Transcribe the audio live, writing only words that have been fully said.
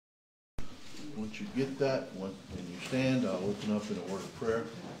Once you get that, when you stand, I'll open up in a word of prayer.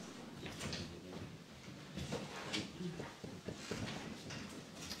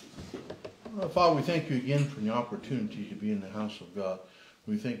 Father, we thank you again for the opportunity to be in the house of God.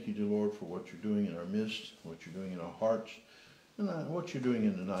 We thank you, dear Lord, for what you're doing in our midst, what you're doing in our hearts, and what you're doing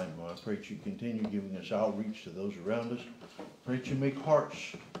in the night. I pray that you continue giving us outreach to those around us. I pray that you make hearts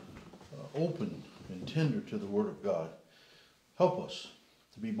open and tender to the Word of God. Help us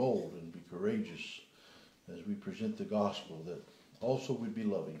to be bold and be courageous as we present the gospel, that also we'd be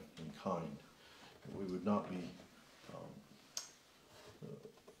loving and kind, that we would not be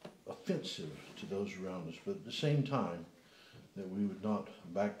offensive to those around us, but at the same time, that we would not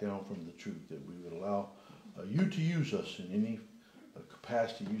back down from the truth, that we would allow you to use us in any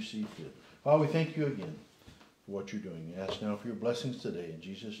capacity you see fit. Father, we thank you again for what you're doing. We ask now for your blessings today. In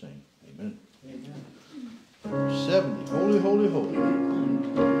Jesus' name, amen. Amen. 70. Holy, holy, holy.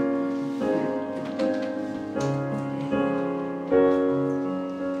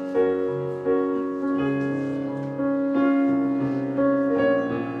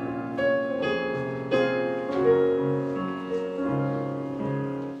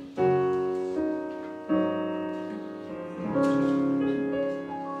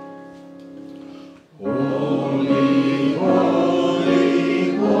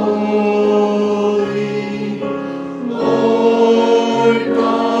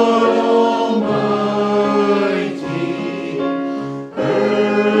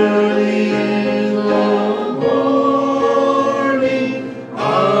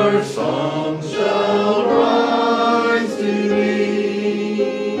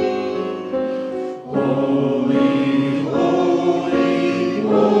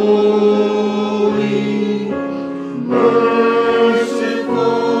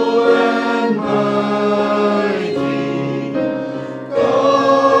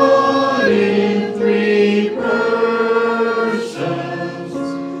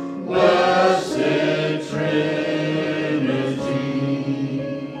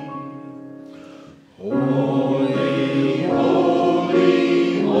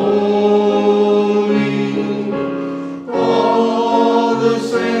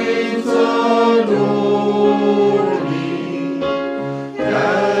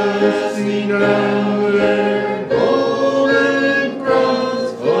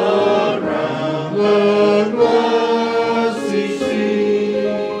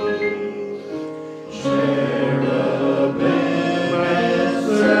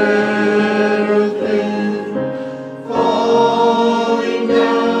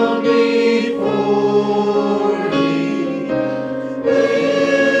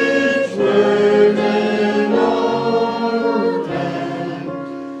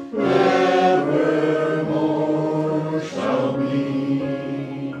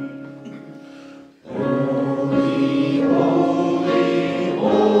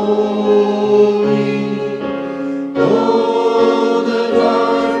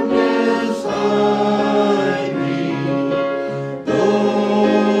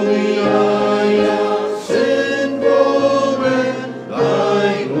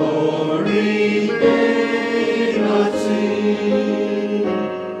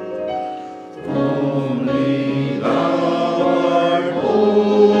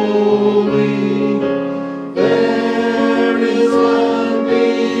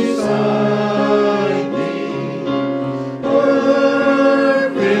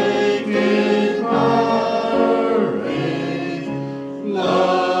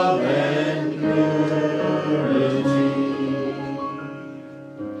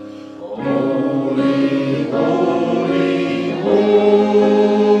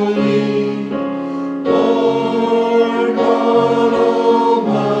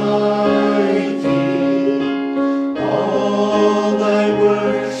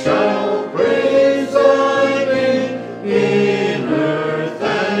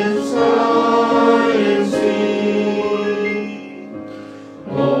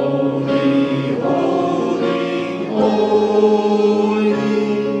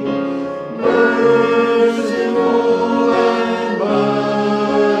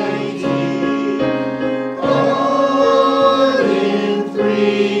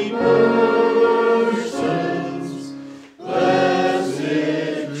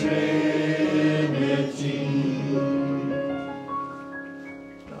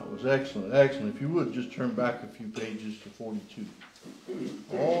 Excellent. If you would, just turn back a few pages to 42.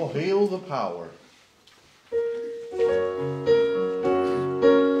 All hail the power.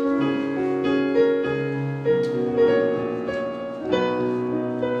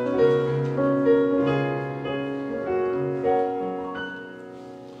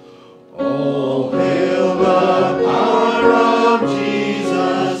 All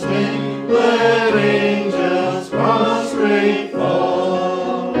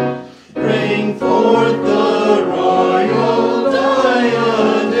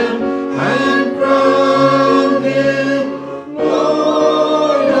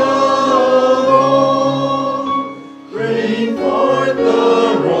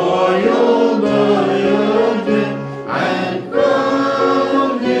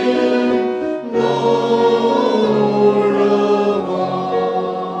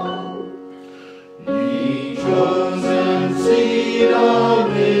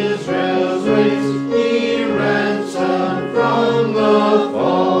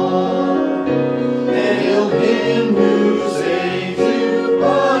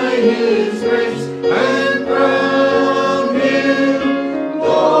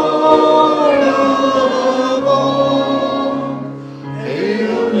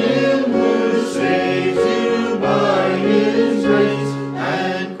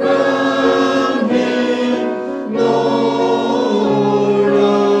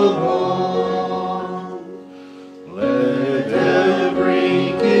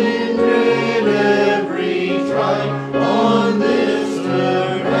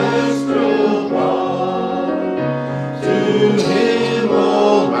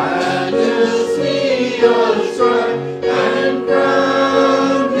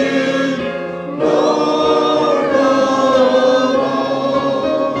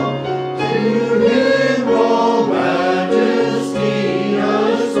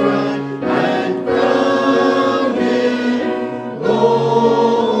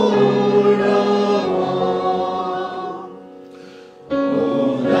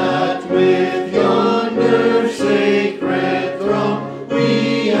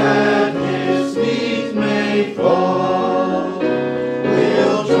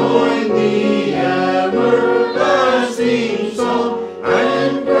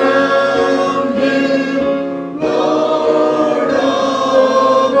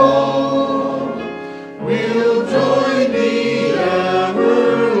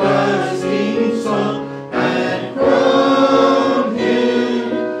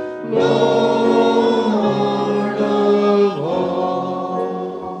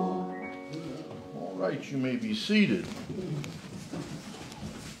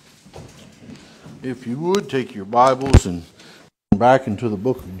If you would, take your Bibles and turn back into the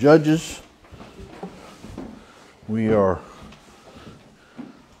book of Judges. We're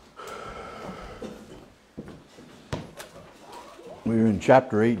in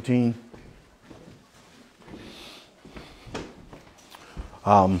chapter 18.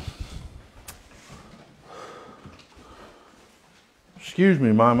 Excuse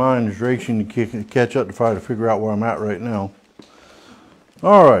me, my mind is racing to catch up to try to figure out where I'm at right now.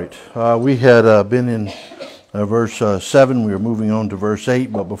 All right, we had been in verse 7. We are moving on to verse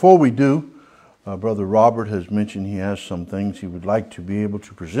 8. But before we do, Brother Robert has mentioned he has some things he would like to be able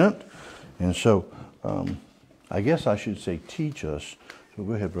to present. And so I guess I should say teach us. So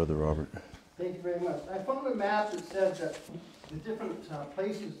go ahead, Brother Robert. Thank you very much. I found a map that said that the different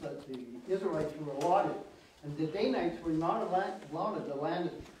places that the Israelites were allotted, and the Danites were not allotted the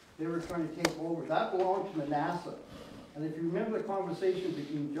land that they were trying to take over. That belonged to Manasseh. And if you remember the conversation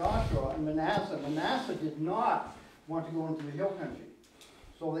between Joshua and Manasseh, Manasseh did not want to go into the hill country.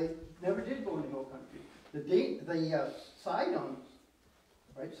 So they never did go into hill country. The Sidon,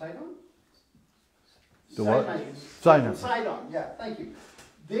 right? Sidon? The what? Sidon. Sidon, yeah, thank you.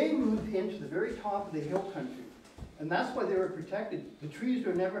 They moved into the very top of the hill country. And that's why they were protected. The trees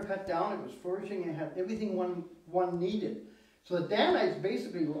were never cut down. It was flourishing and had everything one needed. So the Danites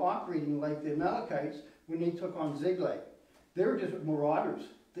basically were operating like the Amalekites when they took on Ziklag. They were just marauders.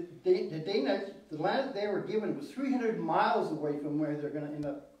 The Danites, the land that they were given was 300 miles away from where they're going to end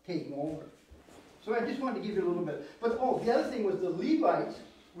up taking over. So I just wanted to give you a little bit. But the other thing was the Levites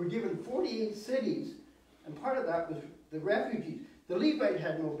were given 48 cities, and part of that was the refugees. The Levites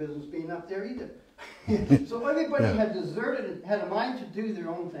had no business being up there either. So everybody had deserted and had a mind to do their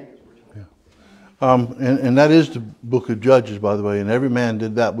own thing, as we're told. And that is the book of Judges, by the way, and every man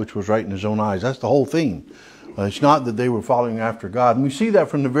did that which was right in his own eyes. That's the whole theme. It's not that they were following after God. And we see that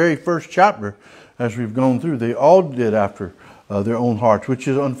from the very first chapter as we've gone through. They all did after their own hearts, which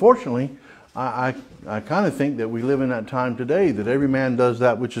is unfortunately, I kind of think that we live in that time today, that every man does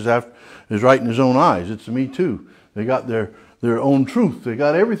that which is right in his own eyes. It's me too. They got their own truth. They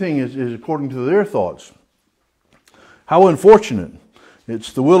got everything is according to their thoughts. How unfortunate.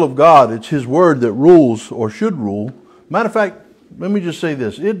 It's the will of God. It's His word that rules or should rule. Matter of fact, let me just say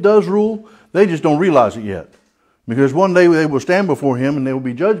this. It does rule. They just don't realize it yet. Because one day they will stand before Him and they will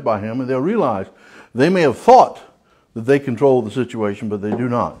be judged by Him, and they'll realize they may have thought that they control the situation, but they do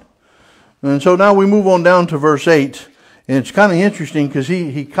not. And so now we move on down to verse 8. And it's kind of interesting because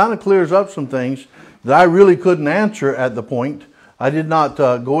he kind of clears up some things that I really couldn't answer at the point. I did not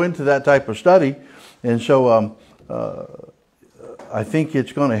go into that type of study. And so I think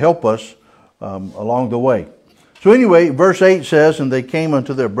it's going to help us along the way. So anyway, verse 8 says, "And they came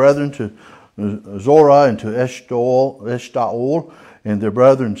unto their brethren to Zorah and to Eshtaol, and their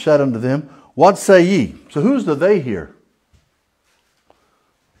brethren said unto them, What say ye?" So who's the they here?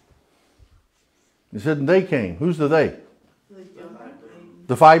 He said, and they came. Who's the they?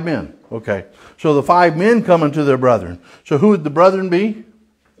 The 5 men. Okay. So the 5 men come unto their brethren. So who would the brethren be?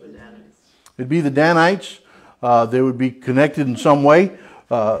 The Danites. It'd be the Danites. They would be connected in some way.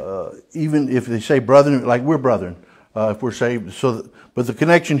 Even if they say brethren, like we're brethren, if we're saved. But the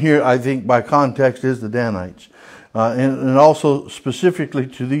connection here, I think, by context, is the Danites. And also specifically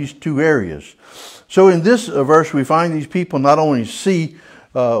to these 2 areas. So in this verse, we find these people not only see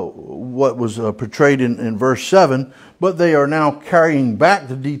what was portrayed in verse 7, but they are now carrying back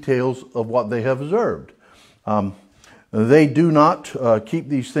the details of what they have observed. They do not keep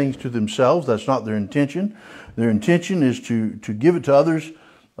these things to themselves. That's not their intention. Their intention is to give it to others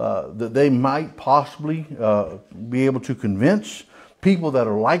that they might possibly be able to convince people that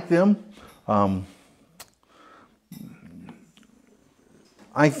are like them.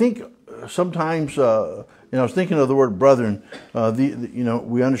 I think sometimes, I was thinking of the word brethren.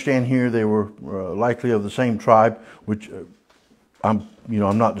 We understand here they were likely of the same tribe, which I'm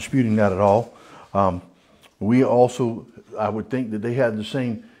not disputing that at all. We also, I would think that they had the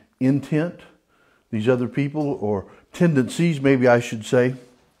same intent, these other people, or tendencies, maybe I should say.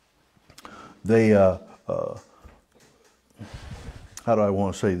 They, how do I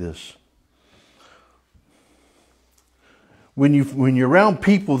want to say this? When you're around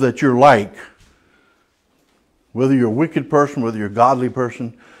people that you're like, whether you're a wicked person, whether you're a godly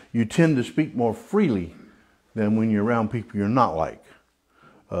person, you tend to speak more freely than when you're around people you're not like.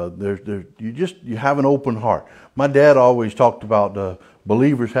 You have an open heart. My dad always talked about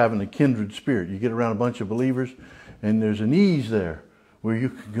believers having a kindred spirit. You get around a bunch of believers, and there's an ease there where you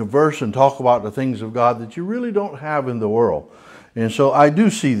can converse and talk about the things of God that you really don't have in the world. And so I do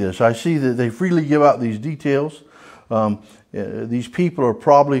see this. I see that they freely give out these details. These people are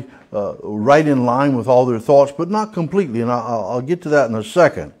probably right in line with all their thoughts, but not completely, and I'll get to that in a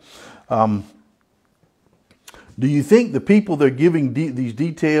second. Do you think the people they're giving these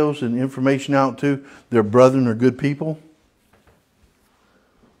details and information out to, their brethren, are good people?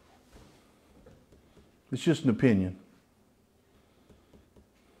 It's just an opinion.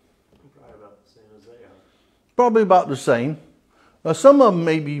 Probably about the same as they are. Probably about the same. Some of them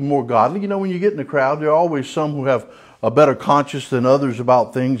may be more godly. You know, when you get in the crowd, there are always some who have a better conscience than others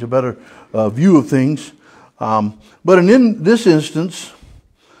about things, a better view of things. But in this instance,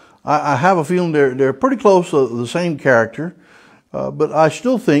 I have a feeling they're pretty close to the same character. But I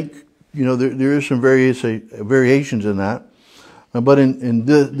still think, you know, there is some variations in that. But in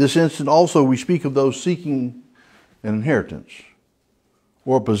this instance also, we speak of those seeking an inheritance,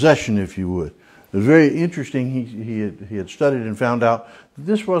 or possession, if you would. It was very interesting. He had studied and found out that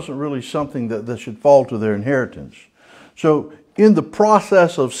this wasn't really something that should fall to their inheritance. So in the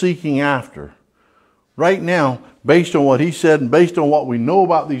process of seeking after, right now, based on what he said and based on what we know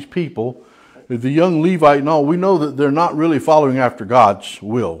about these people, the young Levite and all, we know that they're not really following after God's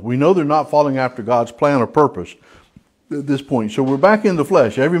will. We know they're not following after God's plan or purpose at this point. So we're back in the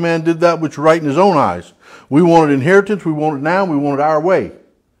flesh. Every man did that which was right in his own eyes. We wanted inheritance. We want it now. We want it our way.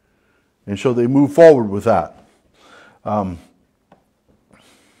 And so they move forward with that.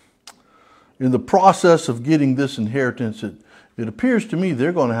 In the process of getting this inheritance, it appears to me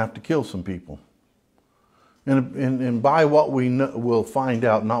they're going to have to kill some people. And by what we know, we'll find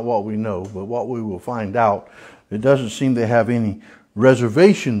out, not what we know, but what we will find out, it doesn't seem they have any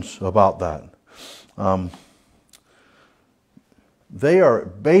reservations about that. They are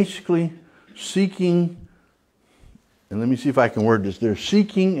basically seeking, and let me see if I can word this, they're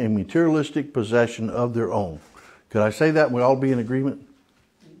seeking a materialistic possession of their own. Could I say that and we all be in agreement?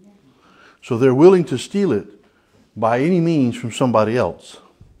 So they're willing to steal it by any means from somebody else.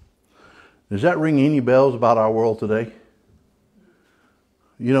 Does that ring any bells about our world today?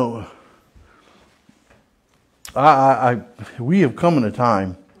 You know, we have come in a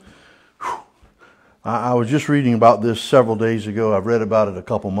time, I was just reading about this several days ago. I've read about it a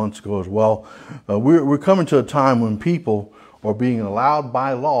couple months ago as well. We're coming to a time when people are being allowed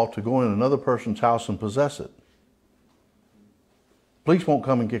by law to go in another person's house and possess it. Police won't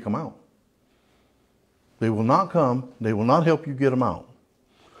come and kick them out. They will not come. They will not help you get them out.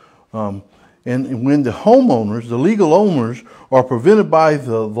 And when the homeowners, the legal owners, are prevented by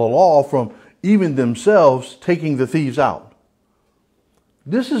the law from even themselves taking the thieves out.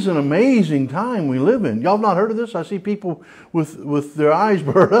 This is an amazing time we live in. Y'all have not heard of this? I see people with their eyes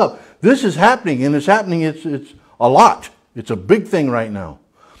burnt up. This is happening, and it's happening. It's a lot. It's a big thing right now.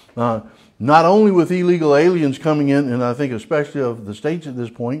 Not only with illegal aliens coming in, and I think especially of the states at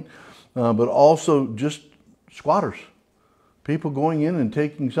this point, but also just squatters. People going in and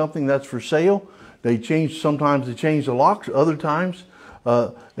taking something that's for sale. Sometimes they change the locks, other times.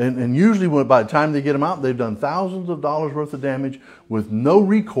 And usually by the time they get them out, they've done thousands of dollars worth of damage with no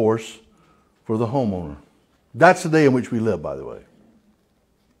recourse for the homeowner. That's the day in which we live, by the way.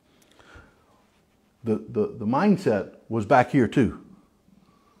 The mindset was back here too.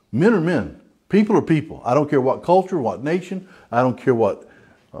 Men are men. People are people. I don't care what culture, what nation. I don't care what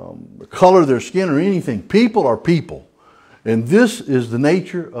color of their skin or anything. People are people. And this is the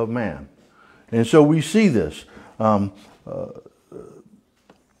nature of man. And so we see this.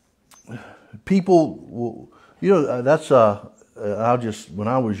 People will, you know, that's, when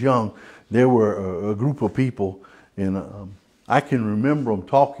I was young, there were a group of people, and I can remember them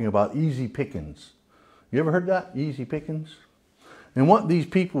talking about easy pickings. You ever heard that? Easy pickings? And what these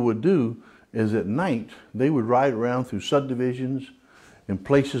people would do is at night, they would ride around through subdivisions and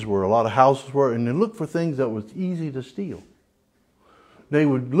places where a lot of houses were, and they look for things that was easy to steal. They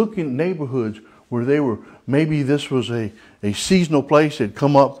would look in neighborhoods where they were, maybe this was a seasonal place. They'd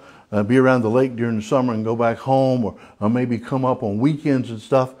come up, be around the lake during the summer and go back home, or maybe come up on weekends and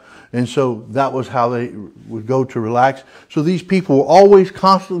stuff. And so that was how they would go to relax. So these people were always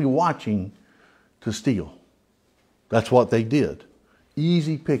constantly watching to steal. That's what they did.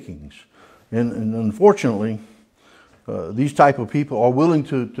 Easy pickings. And unfortunately, these type of people are willing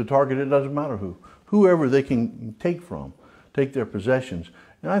to target, it doesn't matter who. Whoever they can take from, take their possessions.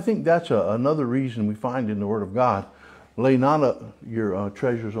 And I think that's another reason we find in the Word of God, lay not up your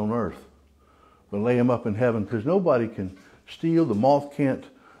treasures on earth, but lay them up in heaven, because nobody can steal. The moth can't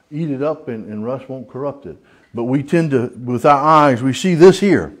eat it up, and rust won't corrupt it. But we tend to, with our eyes, we see this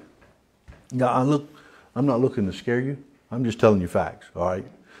here. Now, I'm not looking to scare you. I'm just telling you facts, all right?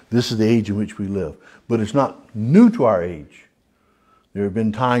 This is the age in which we live. But it's not new to our age There have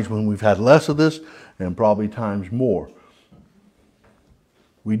been times when we've had less of this, and probably times more.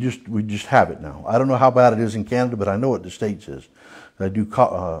 We just have it now. I don't know how bad it is in Canada, but I know what the States is. I do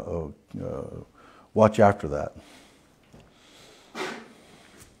watch after that.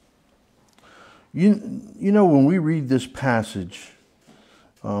 You know, when we read this passage,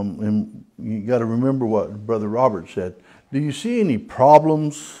 and you got to remember what Brother Robert said. Do you see any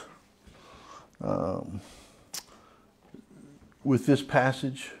problems with this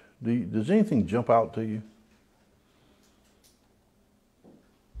passage? Does anything jump out to you?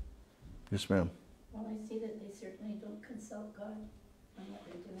 Yes, ma'am. Well, I see that they certainly don't consult God on what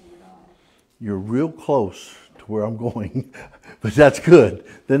they're doing at all. You're real close to where I'm going, but that's good.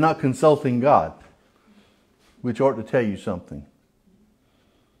 They're not consulting God, which ought to tell you something.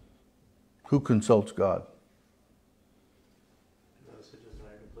 Who consults God? Those who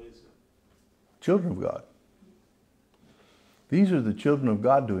desire to please Him. Children of God. These are the children of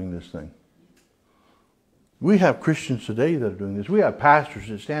God doing this thing. We have Christians today that are doing this. We have pastors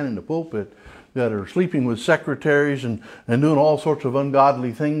that stand in the pulpit that are sleeping with secretaries and doing all sorts of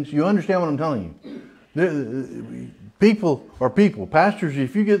ungodly things. You understand what I'm telling you? People are people. Pastors,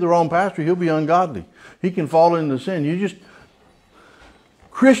 if you get the wrong pastor, he'll be ungodly. He can fall into sin.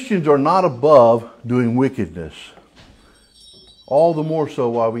 Christians are not above doing wickedness. All the more so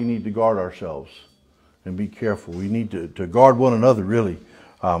why we need to guard ourselves and be careful. We need to guard one another, really.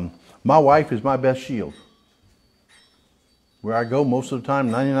 My wife is my best shield. Where I go most of the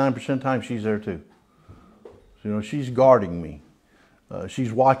time, 99% of the time, she's there too. You know, she's guarding me.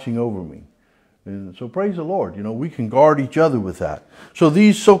 She's watching over me. And so praise the Lord. You know, we can guard each other with that. So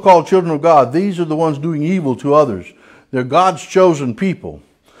these so-called children of God, these are the ones doing evil to others. They're God's chosen people.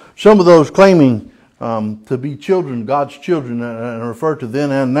 Some of those claiming to be children, God's children, and refer to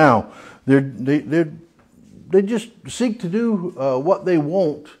then and now, they just seek to do what they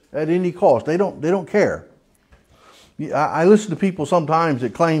want at any cost. They don't care. I listen to people sometimes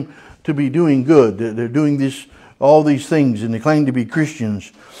that claim to be doing good. They're doing all these things, and they claim to be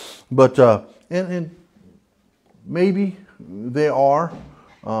Christians. But and maybe they are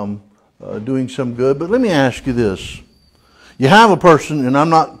doing some good. But let me ask you this: you have a person,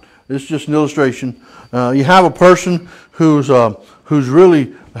 and it's just an illustration. You have a person who's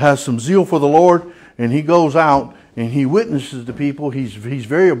really has some zeal for the Lord, and he goes out and he witnesses to people. He's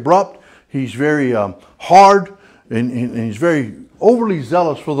very abrupt. He's very hard. And he's very overly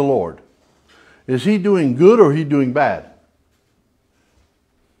zealous for the Lord. Is he doing good or is he doing bad?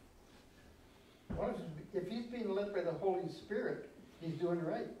 Well, if he's being led by the Holy Spirit, he's doing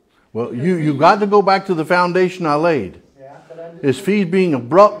right. Well, you've got to go back to the foundation I laid. Yeah, but If he's being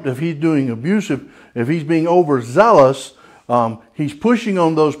abrupt, if he's doing abusive, if he's being overzealous, he's pushing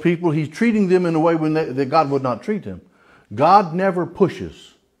on those people. He's treating them in a way that God would not treat them. God never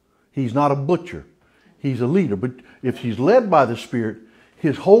pushes. He's not a butcher. He's a leader. But if he's led by the Spirit,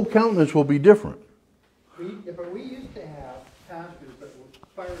 his whole countenance will be different. we used to have pastors that were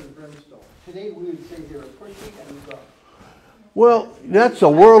fire and brimstone. Today we would say they were pushy and rough. Well, that's a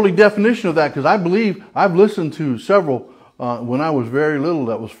worldly definition of that, because I believe I've listened to several when I was very little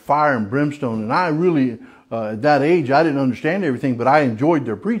that was fire and brimstone. And I really, at that age, I didn't understand everything, but I enjoyed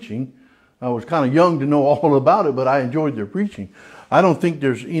their preaching. I was kind of young to know all about it, but I enjoyed their preaching. I don't think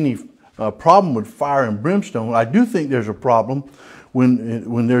there's any problem with fire and brimstone. I do think there's a problem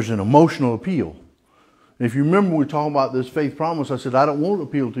when there's an emotional appeal. If you remember when we were talking about this faith promise, I said, I don't want to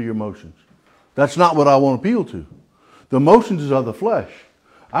appeal to your emotions. That's not what I want to appeal to. The emotions is of the flesh.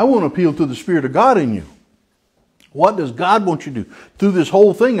 I want to appeal to the Spirit of God in you. What does God want you to do? Through this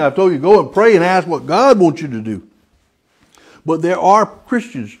whole thing, I've told you, go and pray and ask what God wants you to do. But there are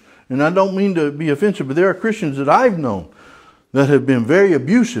Christians, and I don't mean to be offensive, but there are Christians that I've known that have been very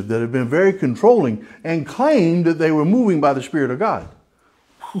abusive, that have been very controlling, and claimed that they were moving by the Spirit of God.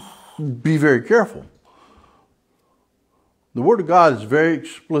 Be very careful. The Word of God is very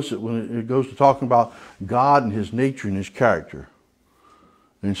explicit when it goes to talking about God and His nature and His character.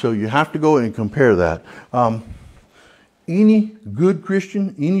 And so you have to go and compare that. Any good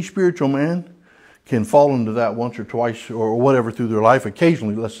Christian, any spiritual man can fall into that once or twice or whatever through their life.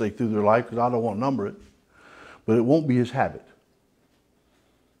 Occasionally, let's say through their life, because I don't want to number it. But it won't be his habit.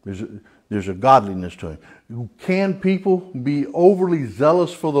 There's a godliness to him. Can people be overly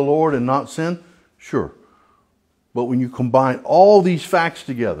zealous for the Lord and not sin? Sure. But when you combine all these facts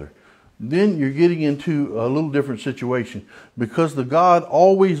together, then you're getting into a little different situation, because the God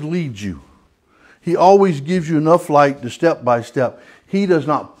always leads you. He always gives you enough light to step by step. He does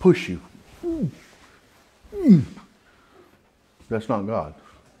not push you. That's not God.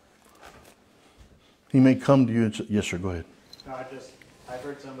 He may come to you and say, yes, sir, go ahead. No, I just I've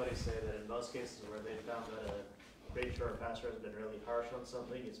heard somebody say that in most cases where they found that a preacher or pastor has been really harsh on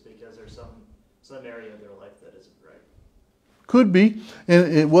something, it's because there's some area of their life that isn't right. Could be.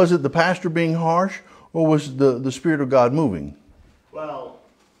 And was it the pastor being harsh, or was it the Spirit of God moving? Well,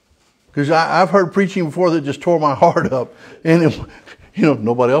 Because I've heard preaching before that just tore my heart up, and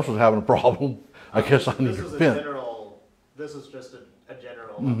nobody else was having a problem. I guess I need to repent. This is just a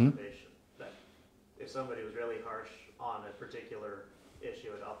general Mm-hmm. observation that if somebody was really harsh on a particular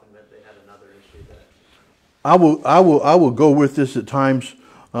issue, it often meant they had another issue that. I will go with this at times,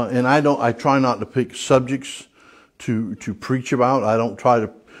 and I try not to pick subjects to preach about. I don't try to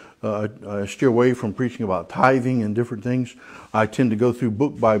I steer away from preaching about tithing and different things. I tend to go through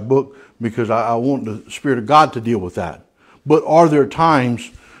book by book because I want the Spirit of God to deal with that. But are there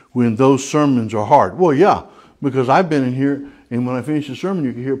times when those sermons are hard? Well, yeah, because I've been in here, and when I finish the sermon,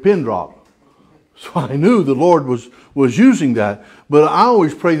 you can hear a pin drop. So I knew the Lord was using that, but I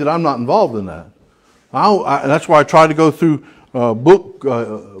always pray that I'm not involved in that. That's why I try to go through book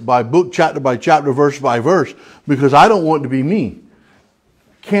by book, chapter by chapter, verse by verse, because I don't want it to be me.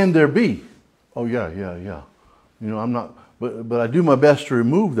 Can there be? Oh yeah. I'm not, but I do my best to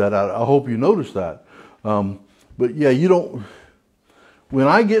remove that. I hope you notice that. But yeah, you don't. When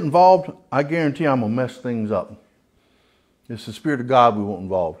I get involved, I guarantee I'm gonna mess things up. It's the Spirit of God we want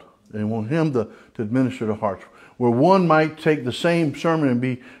involved, and we want Him to administer the hearts. Where one might take the same sermon and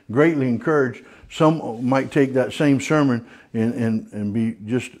be greatly encouraged, some might take that same sermon and be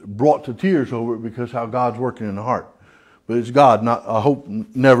just brought to tears over it because how God's working in the heart. But it's God, not, I hope,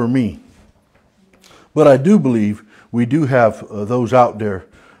 never me. But I do believe we do have those out there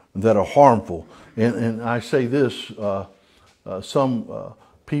that are harmful. And I say this, some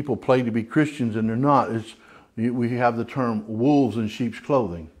people play to be Christians and they're not. We have the term wolves in sheep's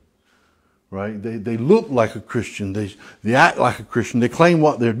clothing. Right? They look like a Christian. They act like a Christian. They claim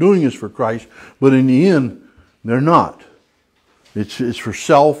what they're doing is for Christ, but in the end, they're not. It's for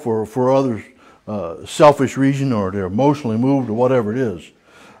self or for others, selfish reason, or they're emotionally moved or whatever it is.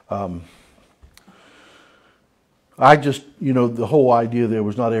 I just, the whole idea there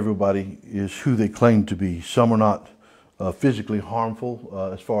was not everybody is who they claim to be. Some are not physically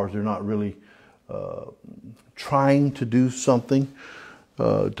harmful as far as they're not really trying to do something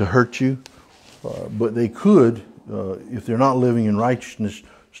to hurt you. But they could, if they're not living in righteousness,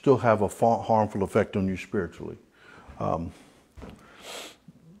 still have a harmful effect on you spiritually. So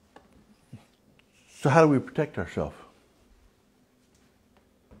how do we protect ourselves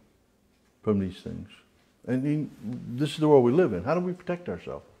from these things? And this is the world we live in. How do we protect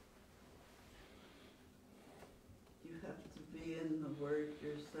ourselves? You have to be in the Word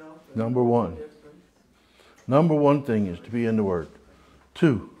yourself. Number one. Number one thing is to be in the Word.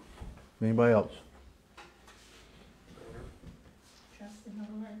 2. Anybody else? Trust in the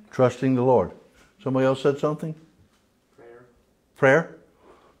Lord. Trusting the Lord. Somebody else said something? Prayer. Prayer?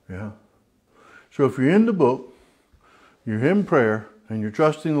 Yeah. So if you're in the book, you're in prayer, and you're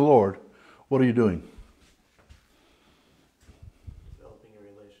trusting the Lord, what are you doing? Developing a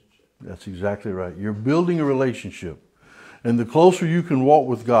relationship. That's exactly right. You're building a relationship. And the closer you can walk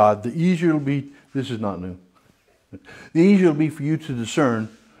with God, the easier it'll be. This is not new. The easier it'll be for you to discern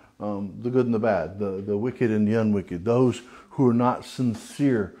the good and the bad, the wicked and the unwicked, those who are not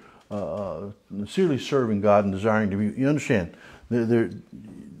sincerely serving God and desiring to be. You understand?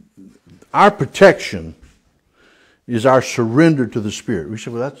 Our protection is our surrender to the Spirit. We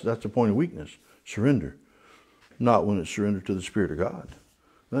say, well, that's a point of weakness. Surrender. Not when it's surrender to the Spirit of God.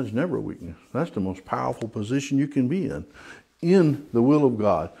 That's never a weakness. That's the most powerful position you can be in the will of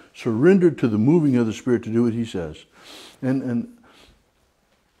God. Surrendered to the moving of the Spirit to do what He says. And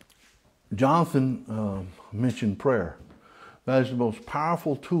Jonathan mentioned prayer. That is the most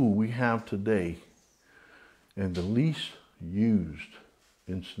powerful tool we have today and the least used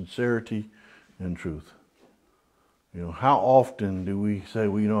in sincerity and truth. How often do we say,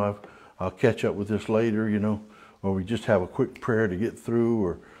 well, I'll catch up with this later, or we just have a quick prayer to get through,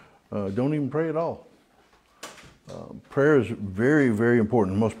 or don't even pray at all. Prayer is very, very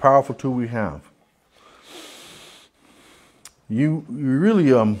important, the most powerful tool we have. You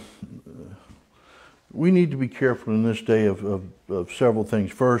really, we need to be careful in this day of several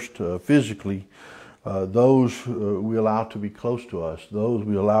things. First, physically, those we allow to be close to us, those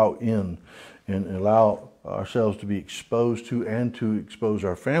we allow in and allow ourselves to be exposed to and to expose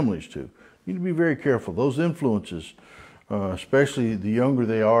our families to. You need to be very careful. Those influences, especially the younger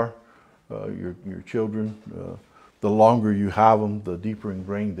they are, your children, the longer you have them, the deeper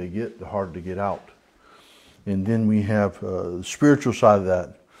ingrained they get, the harder to get out. And then we have the spiritual side of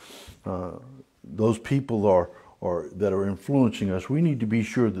that. Those people are or that are influencing us, we need to be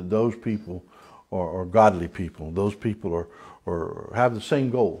sure that those people are godly people. Those people are have the same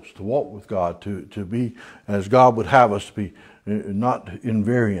goals, to walk with God, to be as God would have us to be, not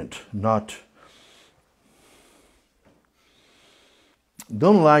invariant, not.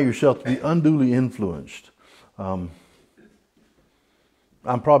 Don't allow yourself to be unduly influenced. I'm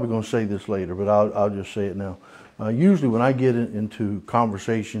probably going to say this later, but I'll just say it now. Usually when I get into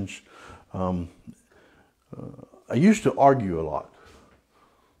conversations, I used to argue a lot.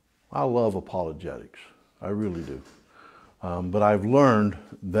 I love apologetics. I really do. But I've learned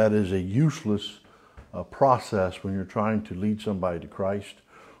that is a useless process when you're trying to lead somebody to Christ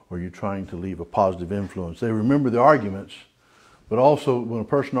or you're trying to leave a positive influence. They remember the arguments, but also when a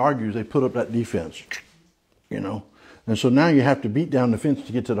person argues, they put up that defense, you know. And so now you have to beat down the fence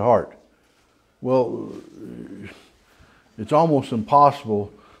to get to the heart. Well, it's almost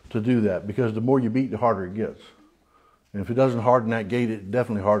impossible to do that because the more you beat, the harder it gets. And if it doesn't harden that gate, it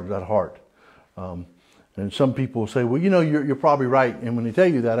definitely hardens that heart. And some people say, well, you know, you're probably right. And when they tell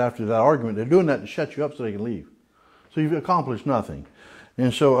you that after that argument, they're doing that to shut you up so they can leave. So you've accomplished nothing.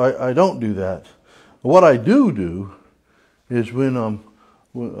 And so I don't do that. What I do is when,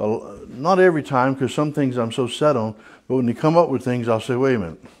 not every time, because some things I'm so set on, but when they come up with things, I'll say, wait a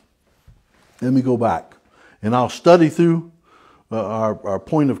minute, let me go back. And I'll study through our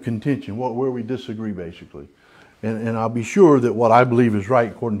point of contention, where we disagree basically. And I'll be sure that what I believe is right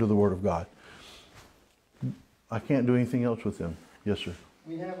according to the Word of God. I can't do anything else with them. Yes, sir.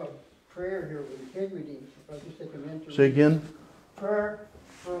 We have a prayer here with integrity. If I just take a minute to Say read. again. Prayer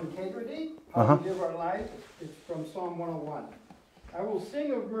for integrity, how we live our life. It's from Psalm 101. I will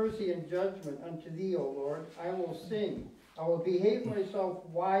sing of mercy and judgment unto thee, O Lord. I will sing. I will behave myself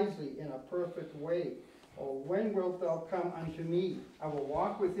wisely in a perfect way. Oh, when wilt thou come unto me? I will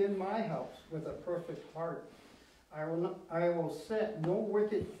walk within my house with a perfect heart. I will set no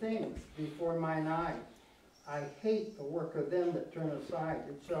wicked thing before mine eyes. I hate the work of them that turn aside.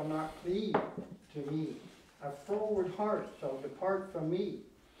 It shall not cleave to me. A froward heart shall depart from me.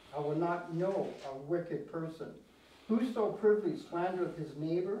 I will not know a wicked person. Whoso privily slandereth his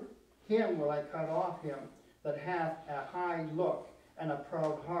neighbor, him will I cut off him that hath a high look and a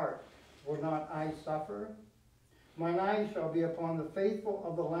proud heart. Will not I suffer? Mine eyes shall be upon the faithful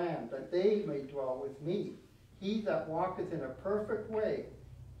of the land, that they may dwell with me. He that walketh in a perfect way,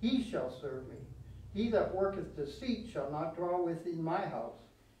 he shall serve me. He that worketh deceit shall not dwell within my house.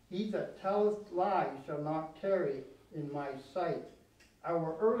 He that telleth lies shall not tarry in my sight. I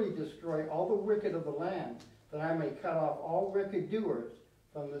will early destroy all the wicked of the land, that I may cut off all wicked doers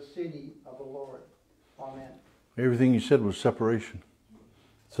from the city of the Lord. Amen. Everything you said was separation.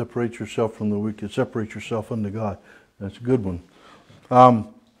 Separate yourself from the wicked. Separate yourself unto God. That's a good one.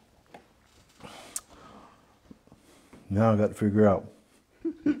 Now I got to figure out.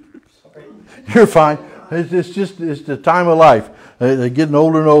 You're fine. It's the time of life. They're getting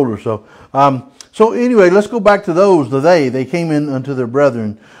older and older. So anyway, let's go back to those. They came in unto their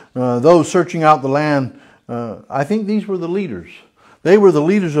brethren. Those searching out the land. I think these were the leaders. They were the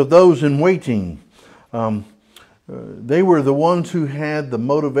leaders of those in waiting. They were the ones who had the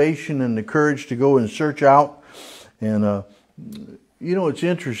motivation and the courage to go and search out. And you know, it's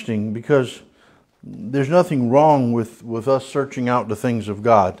interesting because there's nothing wrong with us searching out the things of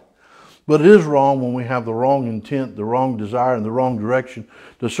God. But it is wrong when we have the wrong intent, the wrong desire, and the wrong direction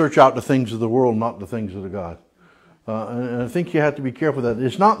to search out the things of the world, not the things of the God. And I think you have to be careful of that.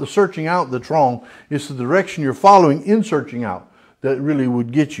 It's not the searching out that's wrong. It's the direction you're following in searching out that really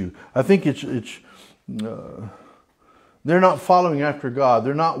would get you. I think they're not following after God.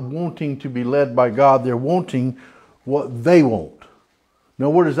 They're not wanting to be led by God. They're wanting what they want. Now,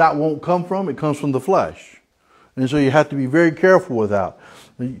 where does that want come from? It comes from the flesh. And so you have to be very careful with that.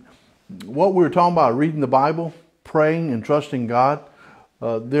 What we were talking about, reading the Bible, praying and trusting God,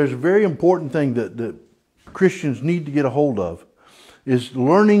 there's a very important thing that Christians need to get a hold of, is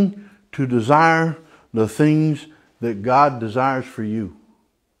learning to desire the things that God desires for you.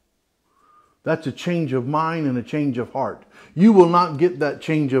 That's a change of mind and a change of heart. You will not get that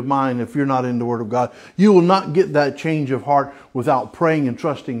change of mind if you're not in the Word of God. You will not get that change of heart without praying and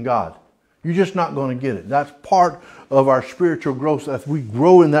trusting God. You're just not going to get it. That's part of our spiritual growth as we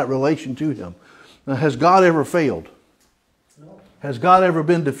grow in that relation to Him. Now, has God ever failed? No. Has God ever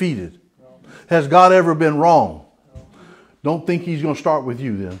been defeated? No. Has God ever been wrong? No. Don't think He's going to start with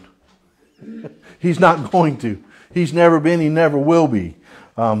you then. He's not going to. He's never been. He never will be.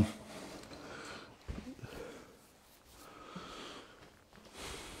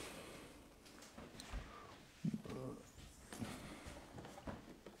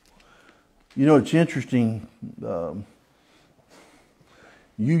 You know, it's interesting. you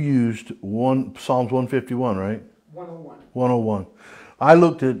used Psalms 151, right? 101. 101. I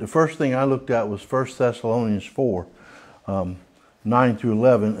looked at, the first thing I looked at was 1 Thessalonians 4, 9 through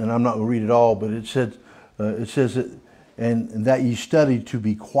 11, and I'm not going to read it all, but it says that, and that ye study to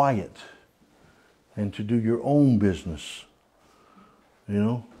be quiet and to do your own business. You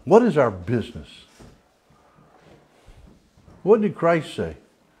know, what is our business? What did Christ say?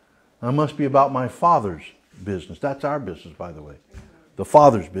 I must be about my Father's business. That's our business, by the way. The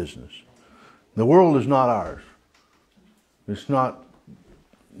Father's business. The world is not ours. It's not.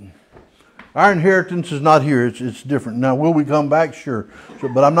 Our inheritance is not here. It's different. Now, will we come back? Sure.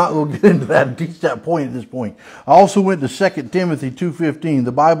 But I'm not going to get into that and teach that point at this point. I also went to 2 Timothy 2:15.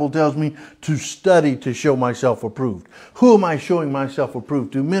 The Bible tells me to study to show myself approved. Who am I showing myself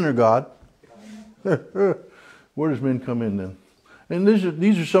approved to? Men or God? Where does men come in then? And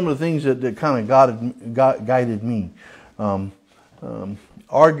these are some of the things that kind of guided me.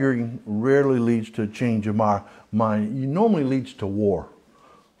 Arguing rarely leads to a change of my mind. It normally leads to war.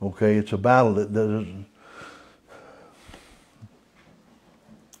 Okay, it's a battle that doesn't.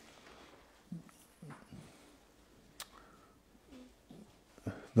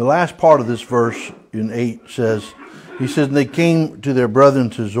 The last part of this verse in 8 says, he says, and they came to their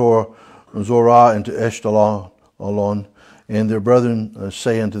brethren to Zorah and to Eshtaolon, and their brethren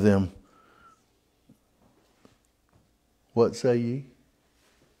say unto them, what say ye?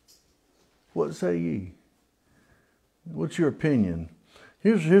 What say ye? What's your opinion?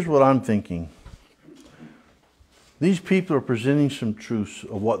 Here's what I'm thinking. These people are presenting some truths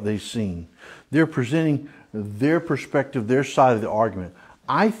of what they've seen. They're presenting their perspective, their side of the argument.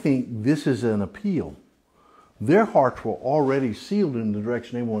 I think this is an appeal. Their hearts were already sealed in the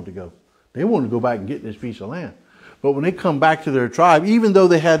direction they wanted to go. They wanted to go back and get this piece of land. But when they come back to their tribe, even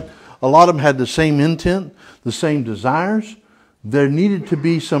though a lot of them had the same intent, the same desires, there needed to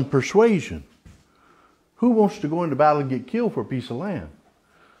be some persuasion. Who wants to go into battle and get killed for a piece of land?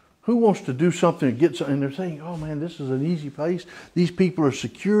 Who wants to do something to get something? And they're saying, oh man, this is an easy place. These people are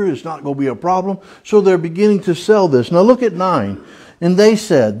secure. It's not going to be a problem. So they're beginning to sell this. Now look at 9. And they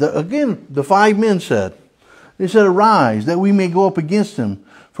said, the 5 men said, they said, arise, that we may go up against him.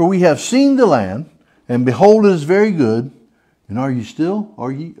 For we have seen the land, and behold, it is very good. And are you still?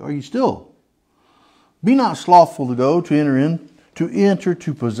 Are you still? Be not slothful to go to enter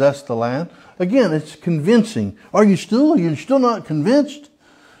to possess the land. Again, it's convincing. Are you still? Are you still not convinced?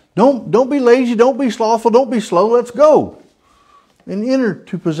 Don't be lazy. Don't be slothful. Don't be slow. Let's go and enter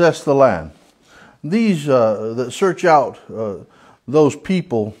to possess the land. These that search out those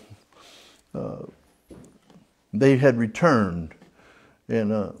people, they had returned,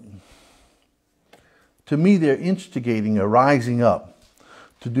 and to me, they're instigating a rising up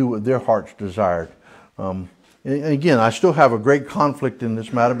to do what their hearts desired. And again, I still have a great conflict in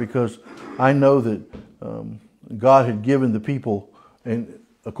this matter because I know that God had given the people, and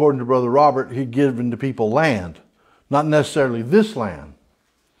according to Brother Robert, he'd given the people land. Not necessarily this land.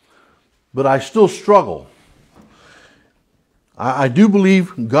 But I still struggle. I do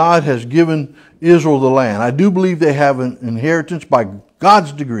believe God has given Israel the land. I do believe they have an inheritance by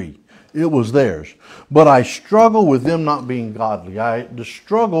God's degree. It was theirs. But I struggle with them not being godly. I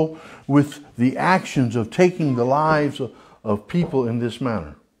struggle with the actions of taking the lives of people in this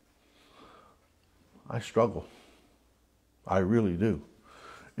manner. I struggle. I really do.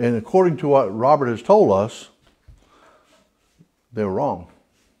 And according to what Robert has told us, they're wrong.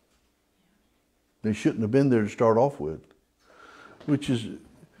 They shouldn't have been there to start off with. Which is,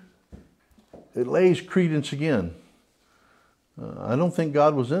 it lays credence again. I don't think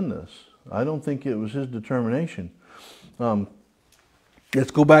God was in this. I don't think it was his determination.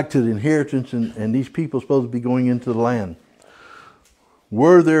 Let's go back to the inheritance and these people supposed to be going into the land.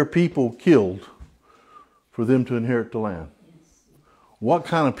 Were there people killed for them to inherit the land? What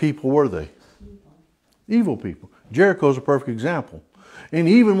kind of people were they? Evil people. Jericho's a perfect example. And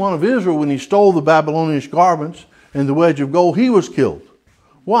even one of Israel, when he stole the Babylonian garments and the wedge of gold, he was killed.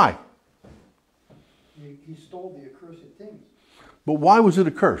 Why? He stole the accursed things. But why was it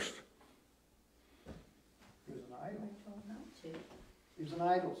accursed? It was an idol. It was an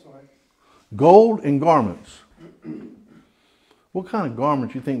idol, sorry. Gold and garments. What kind of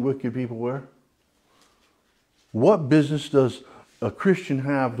garments you think wicked people wear? What business does a Christian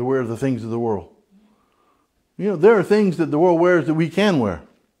have to wear the things of the world? You know, there are things that the world wears that we can wear.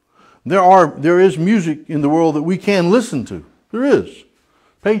 There is music in the world that we can listen to. There is.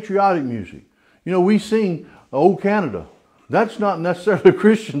 Patriotic music. You know, we sing "Oh Canada." That's not necessarily a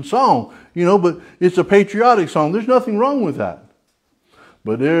Christian song, you know, but it's a patriotic song. There's nothing wrong with that.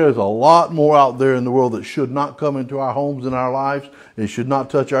 But there is a lot more out there in the world that should not come into our homes and our lives. It should not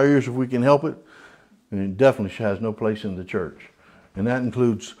touch our ears if we can help it. And it definitely has no place in the church. And that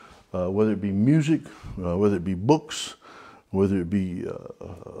includes whether it be music, whether it be books, whether it be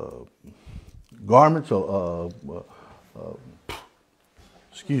garments,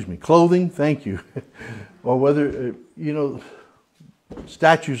 clothing, thank you. Or whether,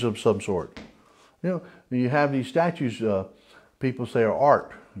 statues of some sort. You have these statues, people say are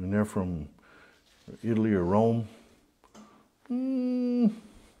art, and they're from Italy or Rome.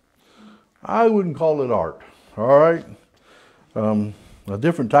 I wouldn't call it art, all right? A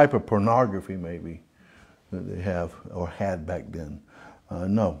different type of pornography maybe that they have or had back then.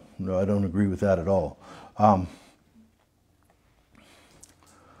 No, I don't agree with that at all.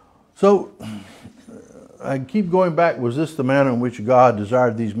 So I keep going back. Was this the manner in which God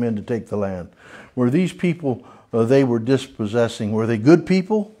desired these men to take the land? Were these people they were dispossessing, were they good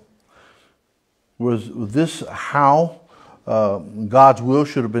people? Was this how God's will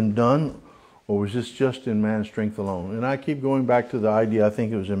should have been done? Or was this just in man's strength alone? And I keep going back to the idea, I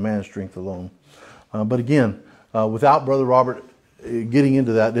think it was in man's strength alone. But again, without Brother Robert getting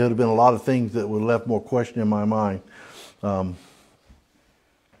into that, there would have been a lot of things that would have left more question in my mind.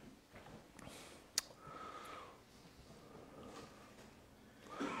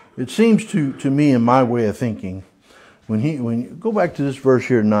 It seems to me, in my way of thinking, when you go back to this verse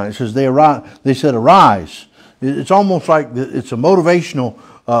here tonight, it says they said arise. It's almost like it's a motivational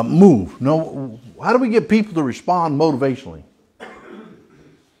move. No, how do we get people to respond motivationally?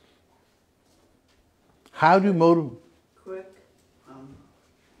 How do Quick,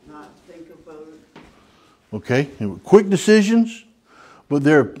 not think about it. Okay, quick decisions, but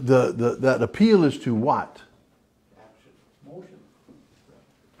that appeal is to what?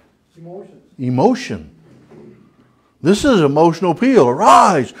 Emotion. This is emotional appeal.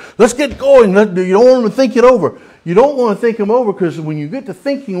 Arise. Let's get going. You don't want to think it over. You don't want to think them over because when you get to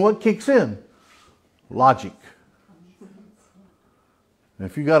thinking, what kicks in? Logic. And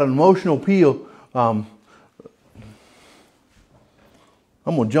if you got an emotional appeal, I'm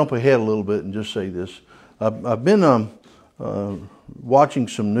going to jump ahead a little bit and just say this. I've been watching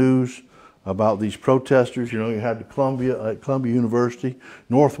some news about these protesters. You had the Columbia University,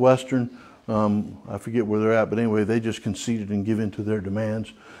 Northwestern. I forget where they're at, but anyway, they just conceded and give in to their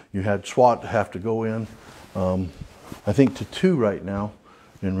demands. You had SWAT have to go in, I think to 2 right now,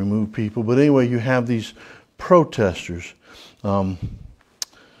 and remove people. But anyway, you have these protesters. Can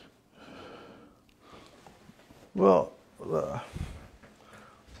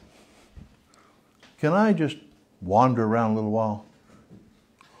I just wander around a little while?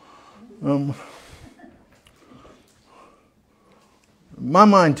 My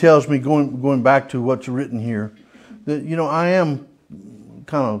mind tells me, going back to what's written here, that I am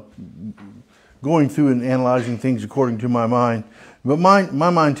kind of going through and analyzing things according to my mind. But my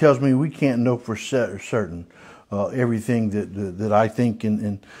mind tells me we can't know for certain everything that I think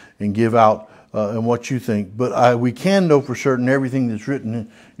and give out and what you think. But we can know for certain everything that's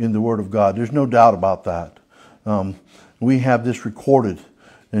written in the Word of God. There's no doubt about that. We have this recorded,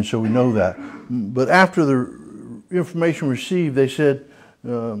 and so we know that. But after the information received, they said,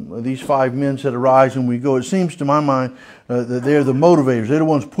 these 5 men said, arise and we go. It seems to my mind that they're the motivators. They're the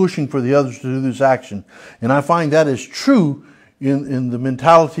ones pushing for the others to do this action. And I find that is true in the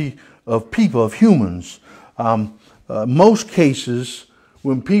mentality of people, of humans. Most cases,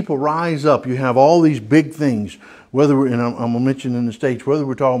 when people rise up, you have all these big things, whether we're, and I'm going to mention in the States, whether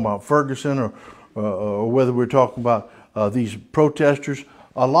we're talking about Ferguson or whether we're talking about these protesters,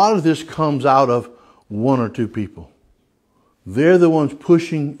 a lot of this comes out of 1 or 2 people. They're the ones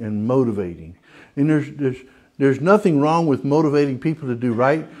pushing and motivating. And there's nothing wrong with motivating people to do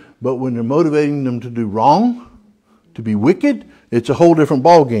right, but when they're motivating them to do wrong, to be wicked, it's a whole different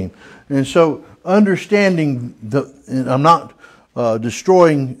ballgame. And so understanding and I'm not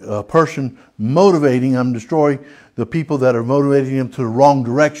destroying a person motivating, I'm destroying the people that are motivating them to the wrong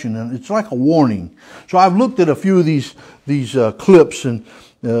direction. And it's like a warning. So I've looked at a few of these clips and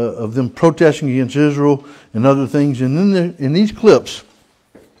of them protesting against Israel and other things. And then in these clips,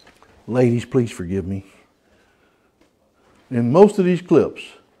 ladies, please forgive me. In most of these clips,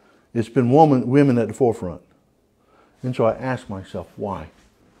 it's been women at the forefront. And so I ask myself, why?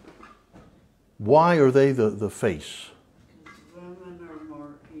 Why are they the face? Women are more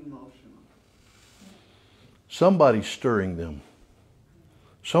emotional. Somebody's stirring them.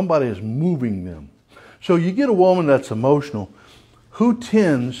 Somebody is moving them. So you get a woman that's emotional. Who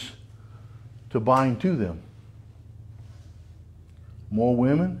tends to bind to them? More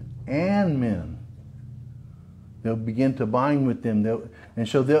women and men. They'll begin to bind with them. And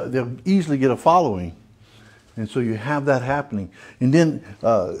so they'll easily get a following. And so you have that happening. And then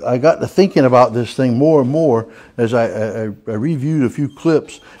I got to thinking about this thing more and more as I reviewed a few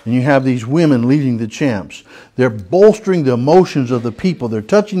clips. And you have these women leading the champs. They're bolstering the emotions of the people. They're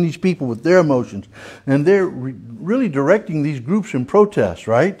touching these people with their emotions. And they're really directing these groups in protest,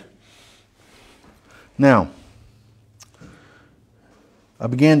 right? Now, I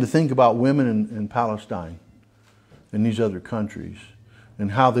began to think about women in Palestine and these other countries,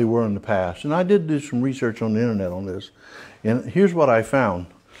 and how they were in the past. And I did do some research on the internet on this. And here's what I found,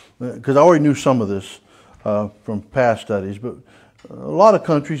 because I already knew some of this from past studies, but a lot of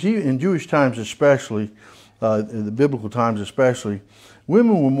countries, even in Jewish times especially, in the biblical times especially,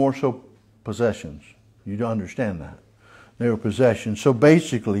 women were more so possessions. You don't understand that. They were possessions. So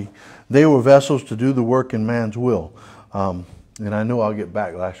basically, they were vessels to do the work in man's will. And I know I'll get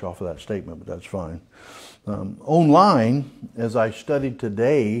backlash off of that statement, but that's fine. Online, as I studied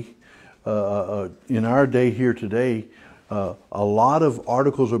today, in our day here today, a lot of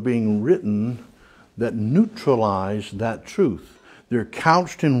articles are being written that neutralize that truth. They're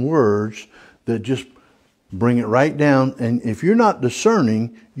couched in words that just bring it right down, and if you're not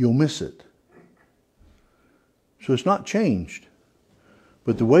discerning, you'll miss it. So it's not changed.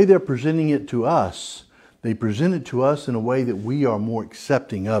 But the way they're presenting it to us, they present it to us in a way that we are more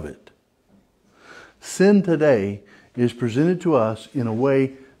accepting of it. Sin today is presented to us in a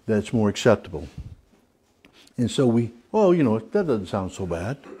way that's more acceptable. And so that doesn't sound so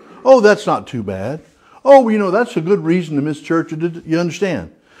bad. Oh, that's not too bad. Oh, that's a good reason to miss church. You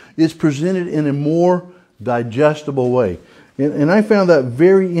understand? It's presented in a more digestible way. And I found that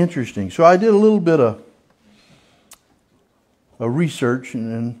very interesting. So I did a little bit of research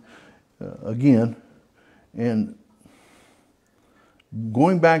and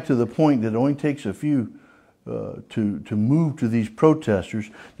going back to the point that it only takes a few to move to these protesters,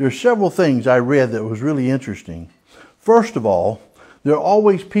 there are several things I read that was really interesting. First of all, there are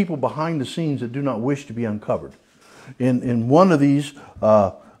always people behind the scenes that do not wish to be uncovered. In one of these,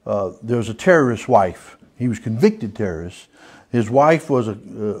 there was a terrorist's wife. He was a convicted terrorist. His wife is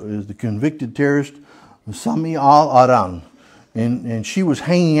the convicted terrorist, Sami al-Aran. And she was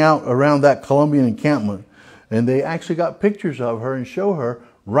hanging out around that Colombian encampment. And they actually got pictures of her and show her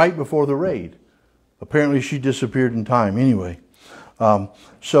right before the raid. Apparently she disappeared in time anyway.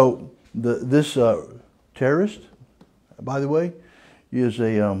 So this terrorist, by the way, is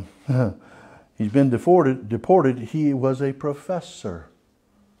he's been deported. He was a professor.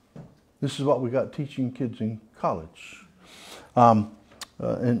 This is what we got teaching kids in college.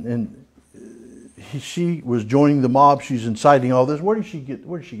 She was joining the mob. She's inciting all this. Where did she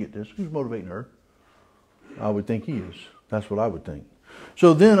get this? Who's motivating her? I would think he is. That's what I would think.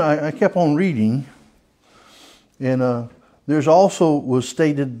 So then I kept on reading, and there's also was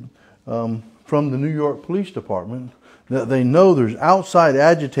stated from the New York Police Department that they know there's outside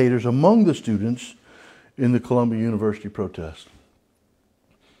agitators among the students in the Columbia University protest.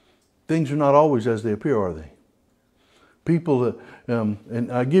 Things are not always as they appear, are they? People, and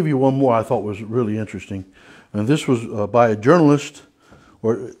I give you one more I thought was really interesting. And this was by a journalist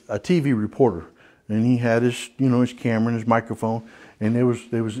or a TV reporter. And he had his camera and his microphone, and they was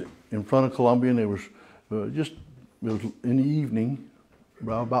in front of Columbia, and it was in the evening,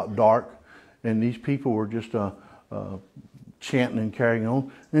 about dark, and these people were just chanting and carrying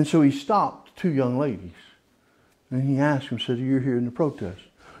on. And so he stopped two young ladies, and he asked them, said, "You're here in the protest?"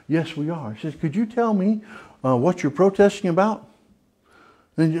 "Yes, we are." He says, "Could you tell me what you're protesting about?"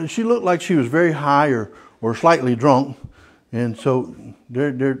 And she looked like she was very high or slightly drunk, and so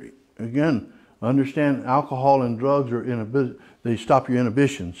they're again. Understand alcohol and drugs are they stop your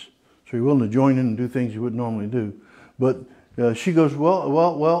inhibitions. So you're willing to join in and do things you wouldn't normally do. But she goes,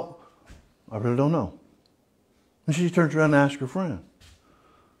 well, I really don't know. And she turns around and asks her friend.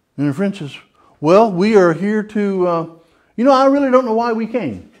 And her friend says, "Well, we are here to, I really don't know why we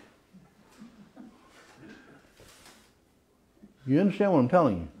came." You understand what I'm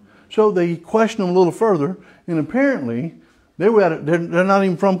telling you? So they question them a little further, and apparently they're not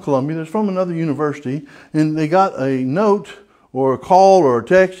even from Columbia. They're from another university, and they got a note or a call or a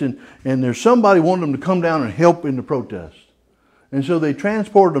text, and there's somebody wanting them to come down and help in the protest. And so they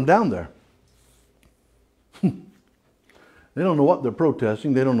transported them down there. They don't know what they're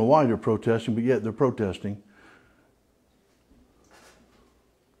protesting. They don't know why they're protesting, but yet they're protesting.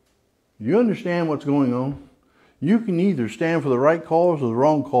 You understand what's going on? You can either stand for the right cause or the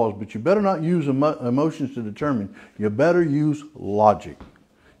wrong cause, but you better not use emotions to determine. You better use logic.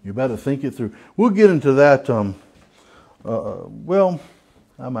 You better think it through. We'll get into that. Well,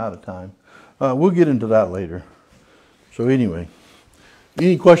 I'm out of time. We'll get into that later. So anyway,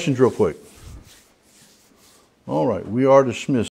 any questions real quick? All right, we are dismissed.